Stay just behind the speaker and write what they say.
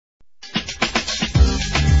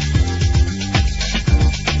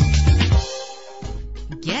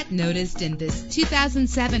noticed in this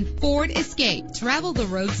 2007 Ford Escape. Travel the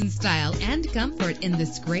roads in style and comfort in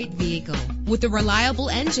this great vehicle. With a reliable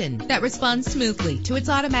engine that responds smoothly to its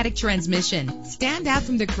automatic transmission. Stand out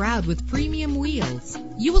from the crowd with premium wheels.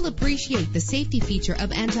 You will appreciate the safety feature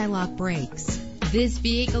of anti-lock brakes. This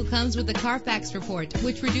vehicle comes with a Carfax report,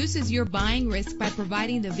 which reduces your buying risk by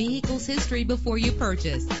providing the vehicle's history before you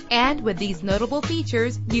purchase. And with these notable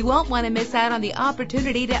features, you won't want to miss out on the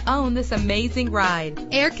opportunity to own this amazing ride.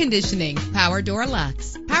 Air conditioning, power door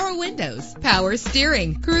locks, power windows, power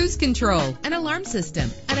steering, cruise control, an alarm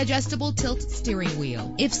system, an adjustable tilt steering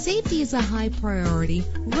wheel. If safety is a high priority,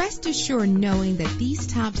 rest assured knowing that these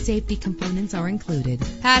top safety components are included.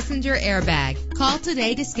 Passenger airbag. Call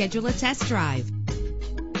today to schedule a test drive.